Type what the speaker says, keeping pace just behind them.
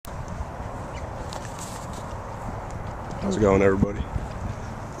How's it going, everybody?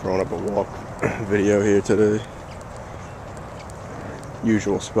 Throwing up a walk video here today.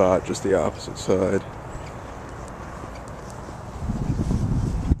 Usual spot, just the opposite side.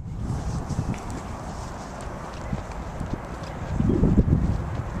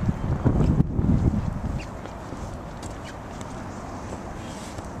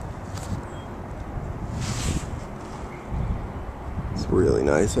 It's really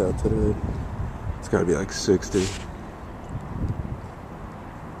nice out today. It's gotta be like 60.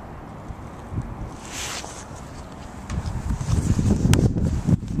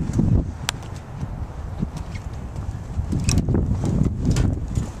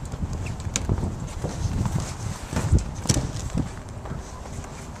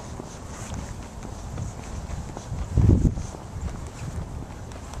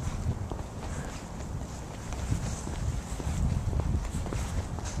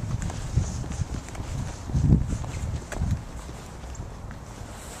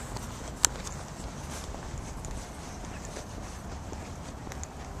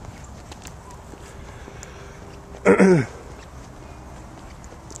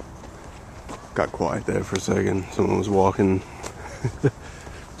 Got quiet there for a second. Someone was walking.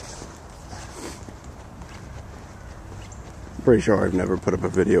 Pretty sure I've never put up a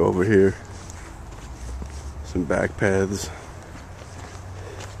video over here. Some back paths.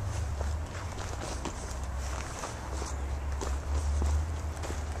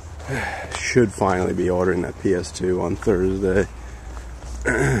 Should finally be ordering that PS2 on Thursday.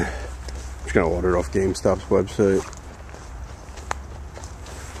 I'm just gonna order it off GameStop's website.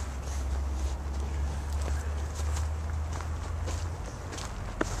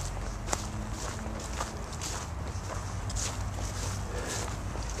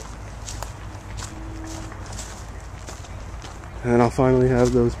 And then I'll finally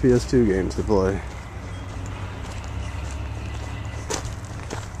have those PS2 games to play.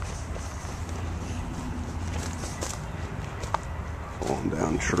 Falling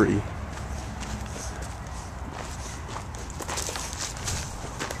down tree.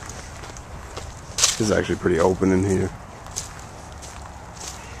 This is actually pretty open in here.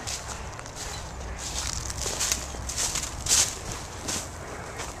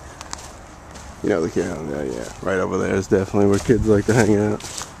 You know the camera, yeah. Right over there is definitely where kids like to hang out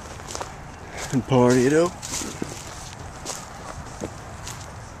and party it up.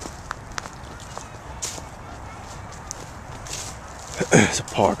 There's a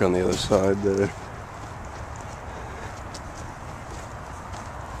park on the other side there.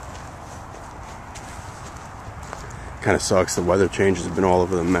 Kind of sucks. The weather changes have been all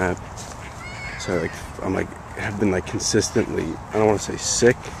over the map. So I've been consistently, I don't want to say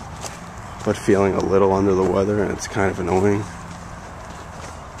sick, but feeling a little under the weather, and it's kind of annoying.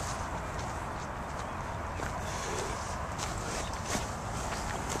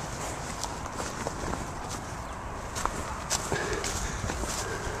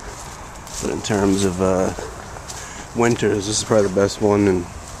 But in terms of winters, this is probably the best one in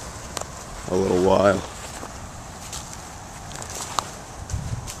a little while.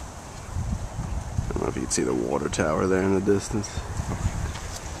 I don't know if you can see the water tower there in the distance.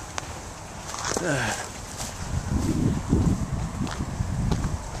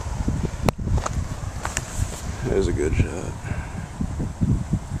 There's a good shot.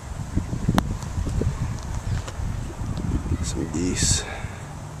 Some geese.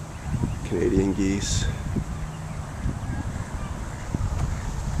 Canadian geese.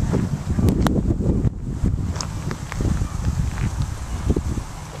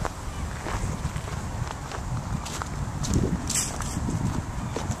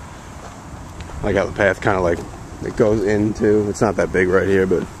 I like how the path kind of it goes into, it's not that big right here,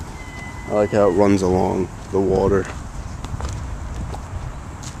 but I like how it runs along the water.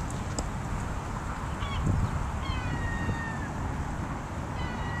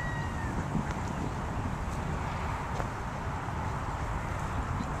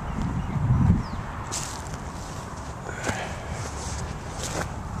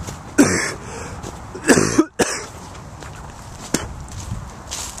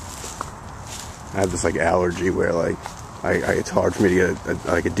 I have this allergy where it's hard for me to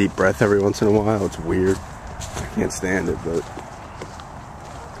get a deep breath every once in a while. It's weird. I can't stand it, but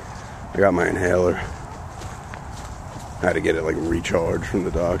I got my inhaler. I had to get it recharged from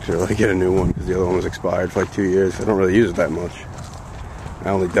the doctor, get a new one, because the other one was expired for 2 years. I don't really use it that much. I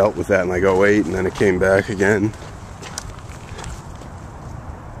only dealt with that in 08, and then it came back again.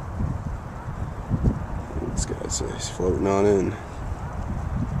 This guy's floating on in.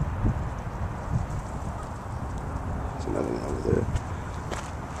 There's another one over there.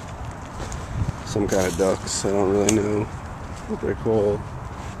 some kind of ducks. I don't really know what they're called.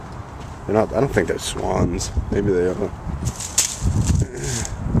 They're not. I don't think they're swans. Maybe they are.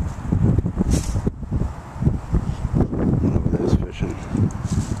 Over there's fishing.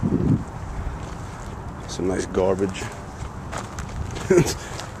 Some nice garbage.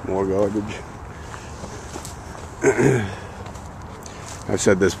 More garbage. I've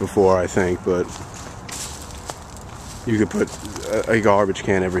said this before, I think, but you could put a garbage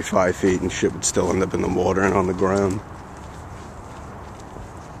can every 5 feet and shit would still end up in the water and on the ground.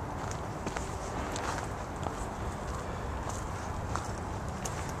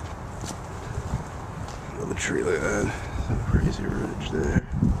 Another tree like that. Some crazy ridge there.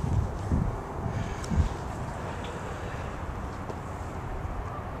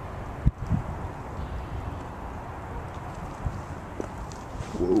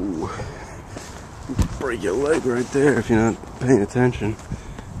 Whoa. Break your leg right there if you're not paying attention.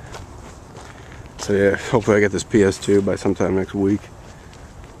 So yeah, hopefully I get this PS2 by sometime next week.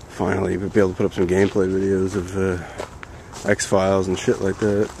 Finally, we'll be able to put up some gameplay videos of X-Files and shit like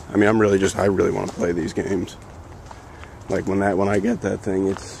that. I mean, I really want to play these games. Like when I get that thing,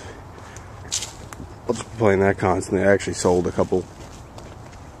 I'll just be playing that constantly. I actually sold a couple.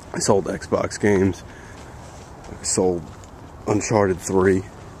 I sold Xbox games. I sold Uncharted 3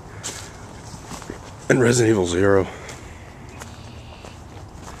 and Resident Evil 0.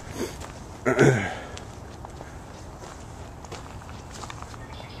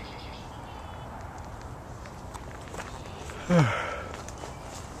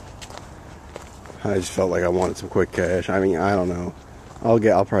 I just felt like I wanted some quick cash. I mean, I don't know. I'll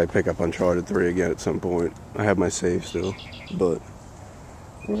probably pick up Uncharted 3 again at some point. I have my save still, but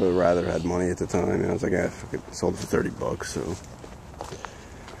I would have rather had money at the time. And I was like, fuck it, sold it for $30, so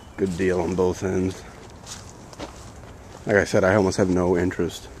good deal on both ends. Like I said, I almost have no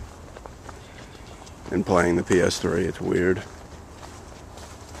interest in playing the PS3. It's weird.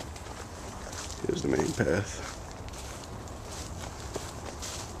 Here's the main path.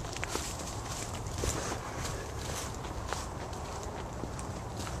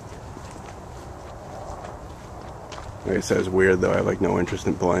 Like I said, it's weird though. I have like no interest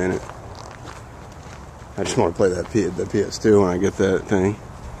in playing it. I just want to play the PS2 when I get that thing.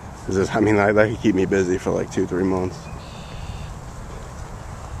 Cause I mean, that could keep me busy for like 2-3 months.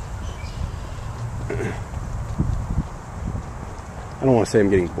 I don't want to say I'm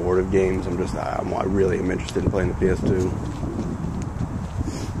getting bored of games. I really am interested in playing the PS2.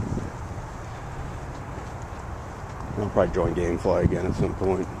 I'll probably join GameFly again at some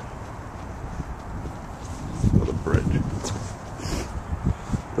point. Another bridge.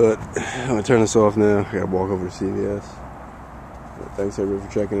 But I'm gonna turn this off now. I gotta walk over to CVS. But thanks everybody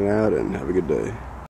for checking it out, and have a good day.